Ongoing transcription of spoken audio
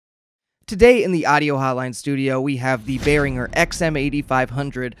Today in the Audio Hotline studio, we have the Behringer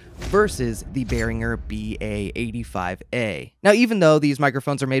XM8500 versus the Behringer BA85A. Now, even though these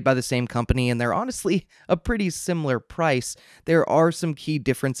microphones are made by the same company and they're honestly a pretty similar price, there are some key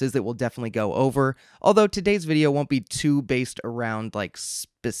differences that we'll definitely go over, although today's video won't be too based around like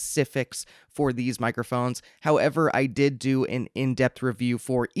specifics for these microphones. However, I did do an in-depth review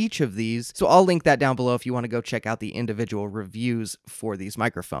for each of these, so I'll link that down below if you want to go check out the individual reviews for these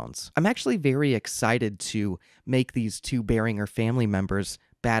microphones. I'm actually very excited to make these two Behringer family members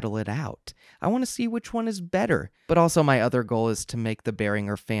battle it out. I want to see which one is better, but also my other goal is to make the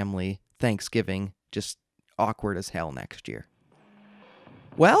Behringer family Thanksgiving just awkward as hell next year.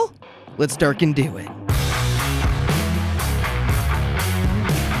 Well, let's darken do it.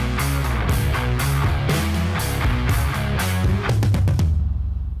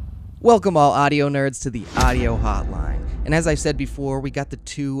 Welcome all audio nerds to the Audio Hotline. And as I said before, we got the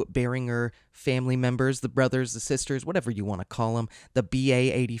two Behringer family members, the brothers, the sisters, whatever you want to call them, the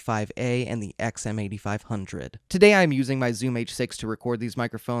BA85A and the XM8500. Today I'm using my Zoom H6 to record these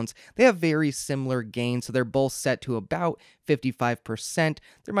microphones. They have very similar gain, so they're both set to about 55%.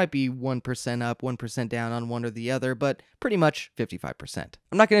 There might be 1% up, 1% down on one or the other, but pretty much 55%.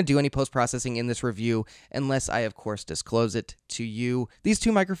 I'm not going to do any post-processing in this review unless I, of course, disclose it to you. These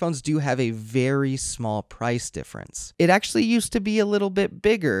two microphones do have a very small price difference. It actually used to be a little bit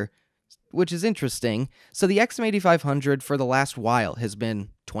bigger, which is interesting. So the XM8500 for the last while has been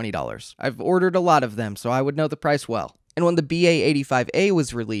 $20. I've ordered a lot of them, so I would know the price well. And when the BA85A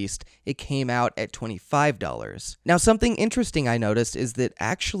was released, it came out at $25. Now, something interesting I noticed is that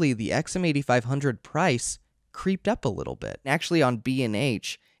actually the XM8500 price creeped up a little bit. Actually, on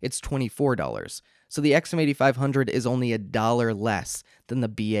B&H, it's $24. So the XM8500 is only $1 less than the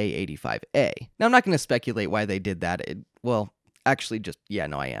BA85A. Now, I'm not going to speculate why they did that. Actually,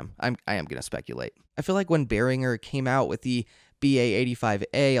 I am. I am going to speculate. I feel like when Behringer came out with the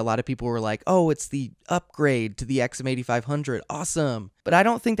BA85A, a lot of people were like, oh, it's the upgrade to the XM8500. Awesome. But I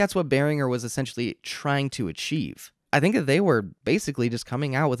don't think that's what Behringer was essentially trying to achieve. I think that they were basically just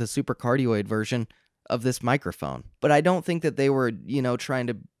coming out with a supercardioid version of this microphone. But I don't think that they were, trying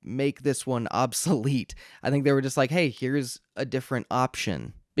to make this one obsolete. I think they were just like, hey, here's a different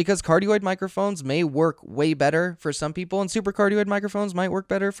option. Because cardioid microphones may work way better for some people, and supercardioid microphones might work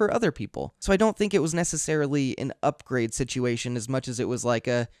better for other people. So I don't think it was necessarily an upgrade situation as much as it was like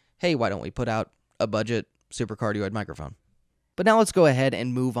a, hey, why don't we put out a budget supercardioid microphone? But now let's go ahead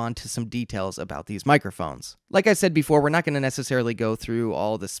and move on to some details about these microphones. Like I said before, we're not going to necessarily go through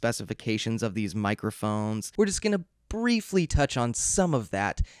all the specifications of these microphones. We're just going to briefly touch on some of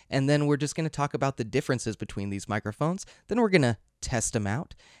that, and then we're just going to talk about the differences between these microphones. Then we're going to test them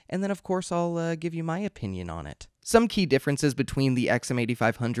out, and then of course I'll give you my opinion on it. Some key differences between the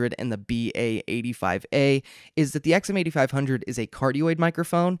XM8500 and the BA85A is that the XM8500 is a cardioid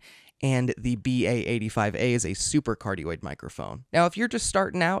microphone and the BA85A is a supercardioid microphone. Now, if you're just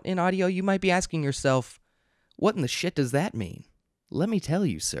starting out in audio, you might be asking yourself, what in the shit does that mean? Let me tell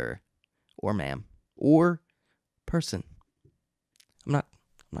you, sir, or ma'am, or person. I'm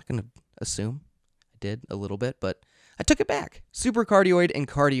not going to assume. I did a little bit, but I took it back. Supercardioid and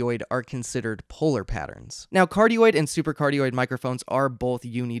cardioid are considered polar patterns. Now, cardioid and supercardioid microphones are both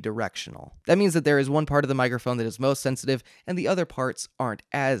unidirectional. That means that there is one part of the microphone that is most sensitive and the other parts aren't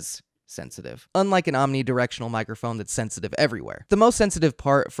as sensitive, unlike an omnidirectional microphone that's sensitive everywhere. The most sensitive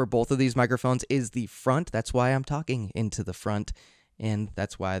part for both of these microphones is the front. That's why I'm talking into the front, and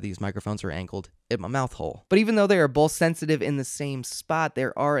that's why these microphones are angled in my mouth hole. But even though they are both sensitive in the same spot,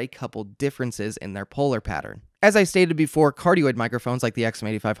 there are a couple differences in their polar pattern. As I stated before, cardioid microphones like the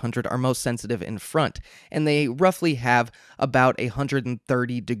XM8500 are most sensitive in front, and they roughly have about a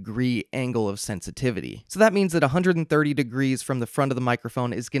 130-degree angle of sensitivity. So that means that 130 degrees from the front of the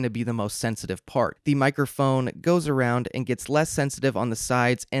microphone is going to be the most sensitive part. The microphone goes around and gets less sensitive on the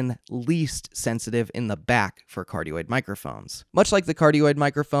sides and least sensitive in the back for cardioid microphones. Much like the cardioid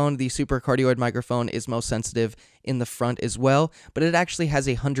microphone, the supercardioid microphone is most sensitive in the front as well, but it actually has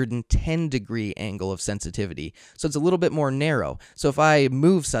a 110-degree angle of sensitivity. So it's a little bit more narrow. So if I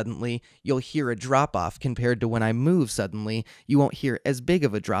move suddenly, you'll hear a drop-off compared to when I move suddenly, you won't hear as big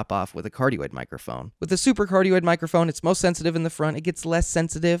of a drop-off with a cardioid microphone. With the supercardioid microphone, it's most sensitive in the front, it gets less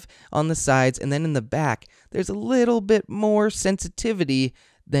sensitive on the sides, and then in the back, there's a little bit more sensitivity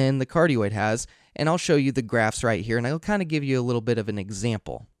than the cardioid has, and I'll show you the graphs right here, and I'll kind of give you a little bit of an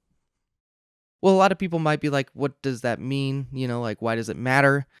example. Well, a lot of people might be like, what does that mean? Like, why does it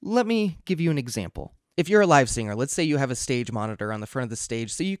matter? Let me give you an example. If you're a live singer, let's say you have a stage monitor on the front of the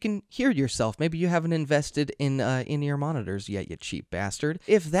stage so you can hear yourself. Maybe you haven't invested in in-ear monitors yet, you cheap bastard.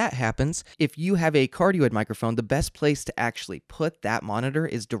 If that happens, if you have a cardioid microphone, the best place to actually put that monitor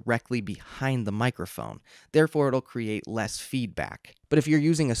is directly behind the microphone. Therefore, it'll create less feedback. But if you're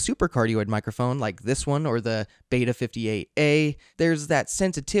using a supercardioid microphone like this one or the Beta 58A, there's that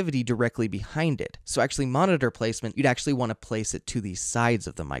sensitivity directly behind it. So actually monitor placement, you'd actually want to place it to the sides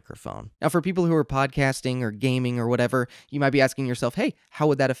of the microphone. Now for people who are podcasting or gaming or whatever, you might be asking yourself, hey, how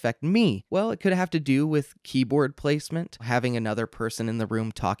would that affect me? Well, it could have to do with keyboard placement, having another person in the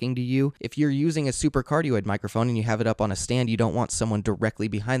room talking to you. If you're using a supercardioid microphone and you have it up on a stand, you don't want someone directly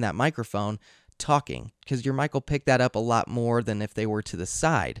behind that microphone talking, because your mic will pick that up a lot more than if they were to the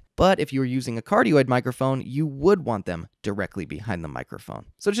side. But if you were using a cardioid microphone, you would want them directly behind the microphone.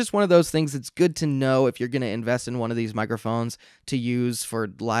 So it's just one of those things that's good to know if you're going to invest in one of these microphones to use for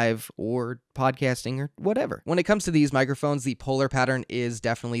live or podcasting or whatever. When it comes to these microphones, the polar pattern is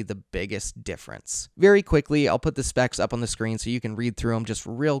definitely the biggest difference. Very quickly, I'll put the specs up on the screen so you can read through them just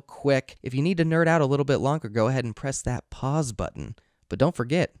real quick. If you need to nerd out a little bit longer, go ahead and press that pause button. But don't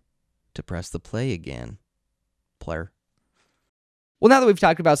forget to press the play again, player. Well, now that we've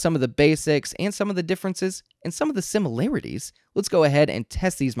talked about some of the basics and some of the differences and some of the similarities, let's go ahead and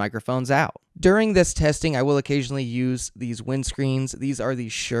test these microphones out. During this testing, I will occasionally use these windscreens. These are the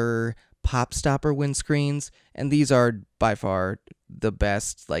Shure Pop Stopper windscreens, and these are by far the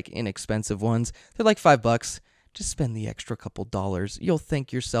best, like inexpensive ones. They're like $5. Just spend the extra couple dollars. You'll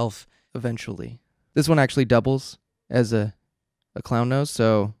thank yourself eventually. This one actually doubles as a clown nose,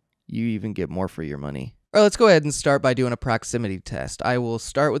 so you even get more for your money. All right, let's go ahead and start by doing a proximity test. I will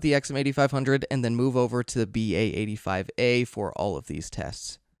start with the XM8500 and then move over to the BA85A for all of these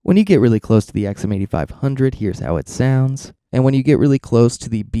tests. When you get really close to the XM8500, here's how it sounds. And when you get really close to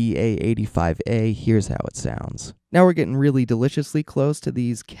the BA85A, here's how it sounds. Now we're getting really deliciously close to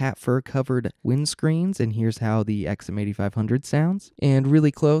these cat fur covered windscreens, and here's how the XM8500 sounds. And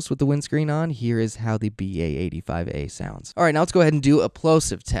really close with the windscreen on, here is how the BA85A sounds. All right, now let's go ahead and do a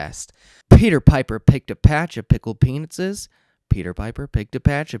plosive test. Peter Piper picked a patch of pickled peanuts. Peter Piper picked a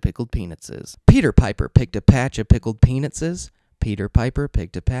patch of pickled peanuts. Peter Piper picked a patch of pickled peanuts. Peter Piper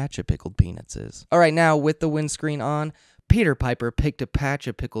picked a patch of pickled peanuts. All right, now with the windscreen on, Peter Piper picked a patch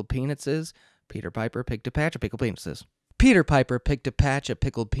of pickled peanuts. Peter Piper picked a patch of pickled peanuts. Peter Piper picked a patch of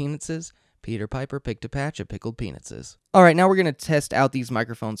pickled peanuts. Peter Piper picked a patch of pickled peanuts. All right, now we're going to test out these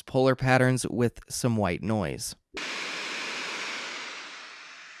microphones' polar patterns with some white noise.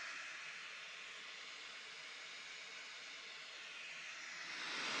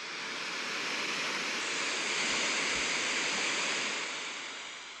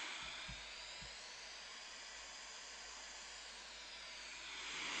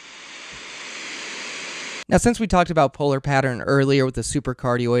 Now, since we talked about polar pattern earlier with the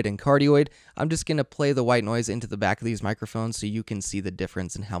supercardioid and cardioid, I'm just going to play the white noise into the back of these microphones so you can see the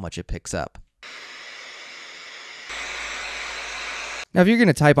difference in how much it picks up. Now, if you're going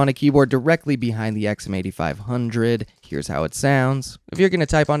to type on a keyboard directly behind the XM8500, here's how it sounds. If you're going to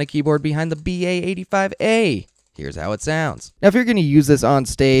type on a keyboard behind the BA85A, here's how it sounds. Now, if you're going to use this on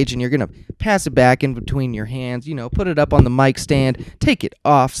stage and you're going to pass it back in between your hands, you know, put it up on the mic stand, take it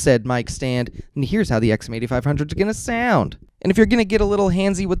off said mic stand, and here's how the XM8500 is going to sound. And if you're going to get a little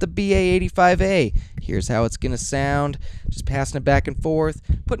handsy with the BA85A, here's how it's going to sound. Just passing it back and forth,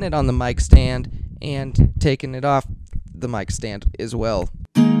 putting it on the mic stand, and taking it off the mic stand as well.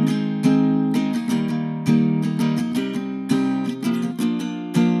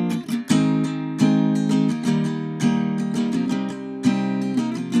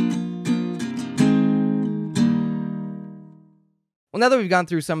 Well, now that we've gone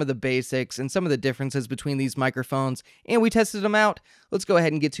through some of the basics and some of the differences between these microphones, and we tested them out, let's go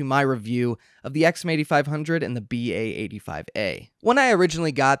ahead and get to my review of the XM8500 and the BA85A. When I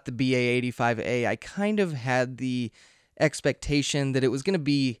originally got the BA85A, I kind of had the expectation that it was going to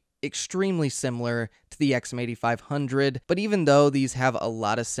be extremely similar to the XM8500, but even though these have a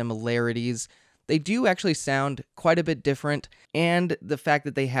lot of similarities, they do actually sound quite a bit different, and the fact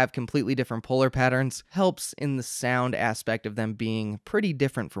that they have completely different polar patterns helps in the sound aspect of them being pretty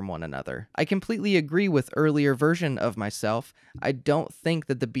different from one another. I completely agree with earlier version of myself. I don't think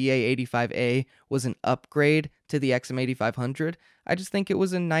that the BA85A was an upgrade to the XM8500. I just think it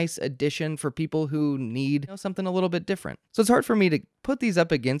was a nice addition for people who need, something a little bit different. So it's hard for me to put these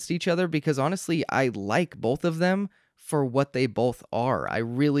up against each other because honestly, I like both of them for what they both are. I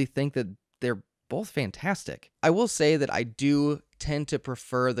really think that they're both fantastic. I will say that I do tend to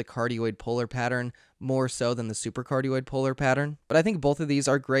prefer the cardioid polar pattern more so than the supercardioid polar pattern, but I think both of these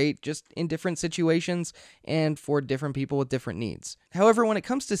are great just in different situations and for different people with different needs. However, when it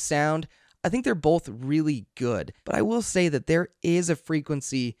comes to sound, I think they're both really good, but I will say that there is a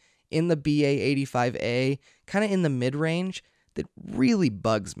frequency in the BA85A, kind of in the mid-range, that really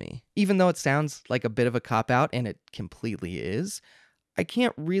bugs me. Even though it sounds like a bit of a cop-out, and it completely is, I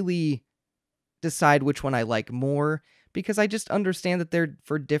can't really decide which one I like more because I just understand that they're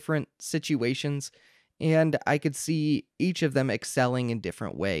for different situations, and I could see each of them excelling in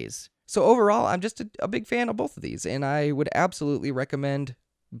different ways. So overall, I'm just a big fan of both of these, and I would absolutely recommend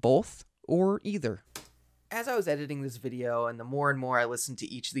both or either. As I was editing this video, and the more and more I listened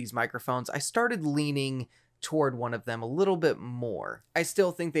to each of these microphones, I started leaning toward one of them a little bit more. I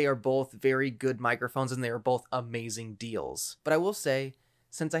still think they are both very good microphones and they are both amazing deals. But I will say,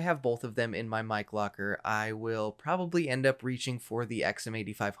 since I have both of them in my mic locker, I will probably end up reaching for the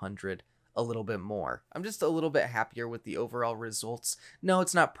XM8500 a little bit more. I'm just a little bit happier with the overall results. No,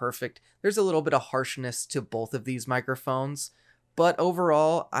 it's not perfect. There's a little bit of harshness to both of these microphones. But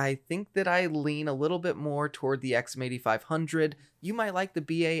overall, I think that I lean a little bit more toward the XM8500. You might like the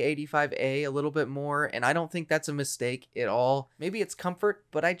BA85A a little bit more, and I don't think that's a mistake at all. Maybe it's comfort,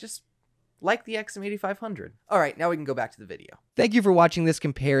 but I just like the XM8500. All right, now we can go back to the video. Thank you for watching this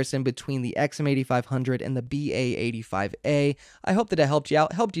comparison between the XM8500 and the BA85A. I hope that it helped you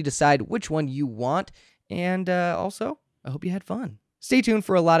out, helped you decide which one you want, and also, I hope you had fun. Stay tuned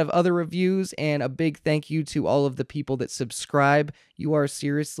for a lot of other reviews, and a big thank you to all of the people that subscribe. You are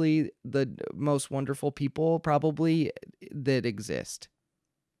seriously the most wonderful people, probably, that exist.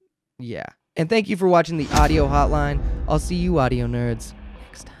 Yeah. And thank you for watching the Audio Hotline. I'll see you audio nerds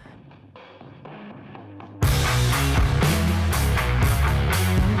next time.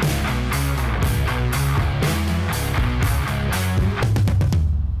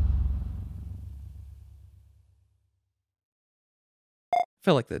 I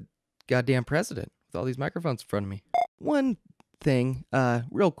feel like the goddamn president with all these microphones in front of me. One thing,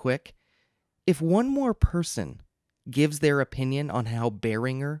 real quick. If one more person gives their opinion on how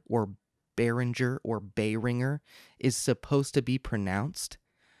Behringer or Behringer is supposed to be pronounced,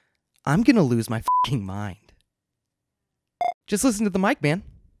 I'm gonna lose my fucking mind. Just listen to the mic, man.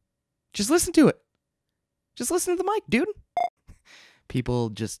 Just listen to it. Just listen to the mic, dude.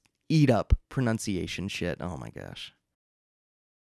 People just eat up pronunciation shit. Oh my gosh.